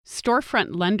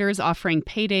Storefront lenders offering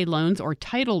payday loans or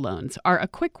title loans are a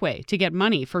quick way to get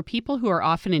money for people who are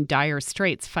often in dire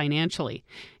straits financially.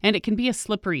 And it can be a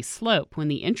slippery slope when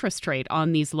the interest rate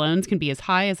on these loans can be as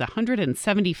high as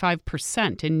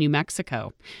 175% in New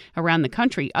Mexico. Around the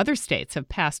country, other states have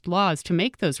passed laws to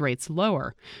make those rates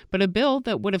lower. But a bill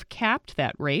that would have capped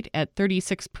that rate at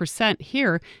 36%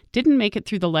 here didn't make it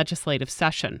through the legislative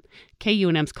session.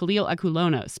 KUNM's Khalil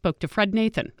Ekulona spoke to Fred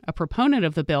Nathan, a proponent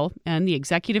of the bill and the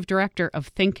executive director of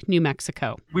Think New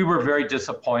Mexico. We were very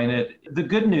disappointed. The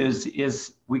good news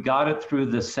is we got it through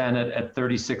the Senate at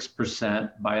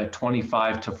 36% by a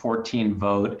 25-14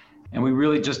 vote. And we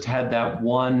really just had that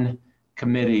one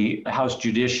committee, House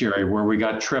Judiciary, where we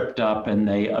got tripped up and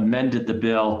they amended the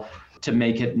bill to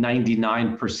make it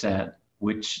 99%,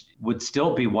 which would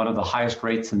still be one of the highest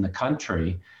rates in the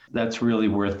country. That's really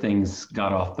where things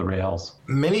got off the rails.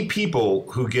 Many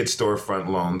people who get storefront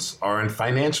loans are in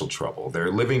financial trouble. They're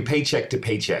living paycheck to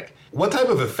paycheck. What type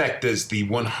of effect does the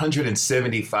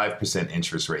 175%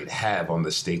 interest rate have on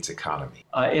the state's economy?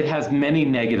 It has many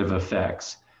negative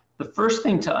effects. The first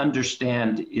thing to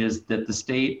understand is that the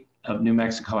state of New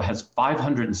Mexico has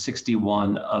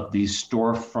 561 of these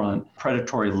storefront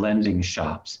predatory lending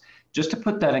shops. Just to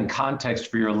put that in context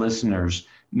for your listeners,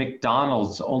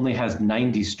 McDonald's only has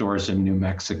 90 stores in New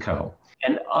Mexico.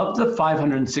 And of the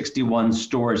 561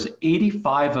 stores,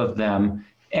 85 of them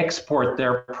export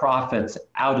their profits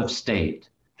out of state.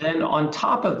 Then on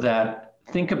top of that,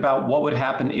 think about what would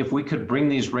happen if we could bring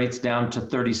these rates down to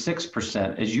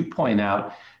 36%. As you point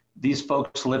out, these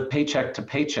folks live paycheck to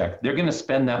paycheck. They're going to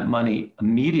spend that money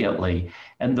immediately.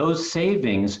 And those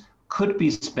savings could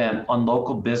be spent on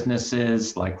local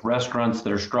businesses like restaurants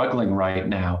that are struggling right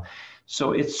now.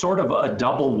 So it's sort of a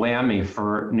double whammy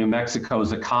for New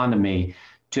Mexico's economy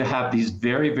to have these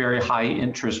very, very high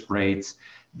interest rates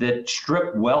that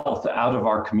strip wealth out of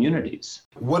our communities.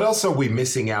 What else are we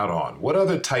missing out on? What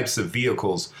other types of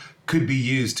vehicles could be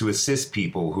used to assist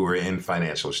people who are in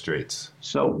financial straits?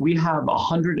 So we have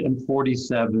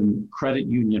 147 credit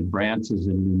union branches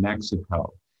in New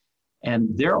Mexico, and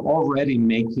they're already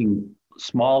making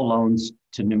small loans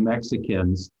to New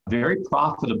Mexicans very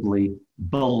profitably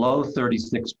below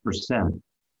 36%.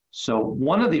 So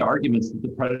one of the arguments that the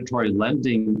predatory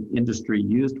lending industry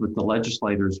used with the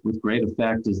legislators with great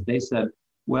effect is they said,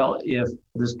 well, if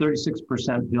this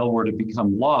 36% bill were to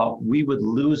become law, we would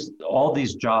lose all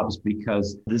these jobs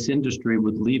because this industry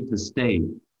would leave the state.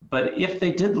 But if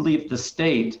they did leave the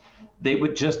state, they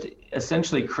would just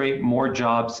essentially create more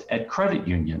jobs at credit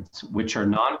unions, which are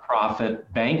nonprofit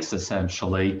banks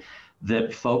essentially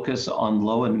that focus on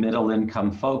low and middle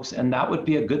income folks. And that would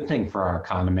be a good thing for our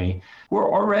economy.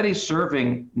 We're already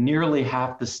serving nearly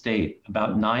half the state.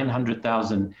 About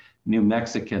 900,000 New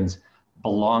Mexicans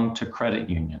belong to credit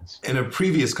unions. In a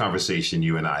previous conversation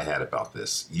you and I had about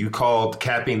this, you called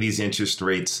capping these interest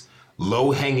rates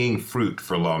low-hanging fruit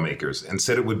for lawmakers and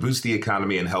said it would boost the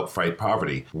economy and help fight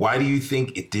poverty. Why do you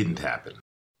think it didn't happen?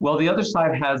 Well, the other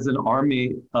side has an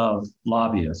army of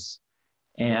lobbyists.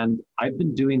 And I've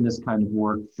been doing this kind of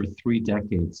work for 3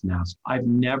 decades now. I've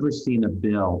never seen a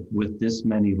bill with this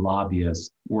many lobbyists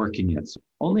working it. So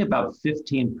only about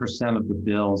 15% of the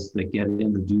bills that get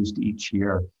introduced each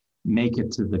year make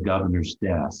it to the governor's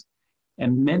desk.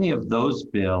 And many of those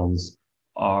bills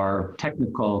are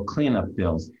technical cleanup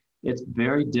bills. It's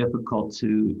very difficult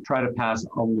to try to pass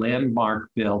a landmark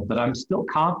bill, but I'm still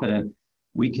confident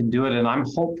we can do it. And I'm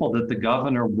hopeful that the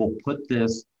governor will put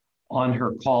this on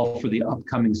her call for the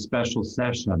upcoming special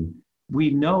session. We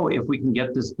know if we can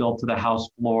get this bill to the House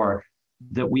floor,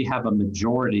 that we have a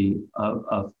majority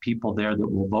of people there that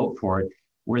will vote for it.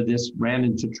 Where this ran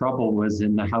into trouble was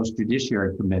in the House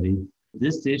Judiciary Committee.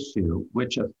 This issue,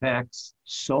 which affects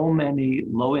so many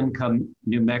low-income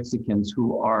New Mexicans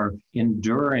who are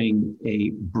enduring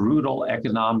a brutal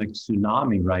economic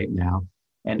tsunami right now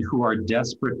and who are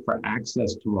desperate for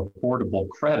access to affordable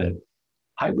credit,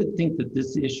 I would think that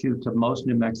this issue to most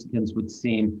New Mexicans would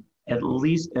seem at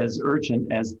least as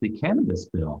urgent as the cannabis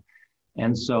bill.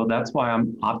 And so that's why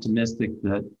I'm optimistic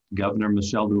that Governor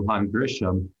Michelle Lujan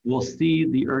Grisham will see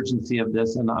the urgency of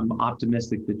this, and I'm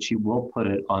optimistic that she will put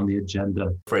it on the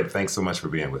agenda. Fred, thanks so much for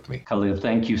being with me. Khalil,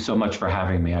 thank you so much for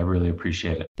having me. I really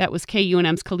appreciate it. That was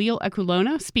KUNM's Khalil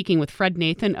Ekulona speaking with Fred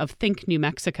Nathan of Think New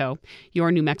Mexico.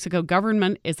 Your New Mexico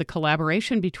government is a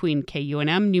collaboration between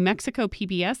KUNM, New Mexico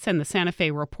PBS, and the Santa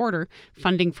Fe Reporter.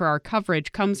 Funding for our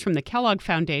coverage comes from the Kellogg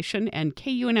Foundation and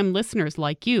KUNM listeners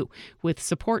like you, with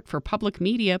support for public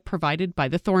media provided by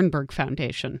the Thornburg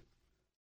Foundation.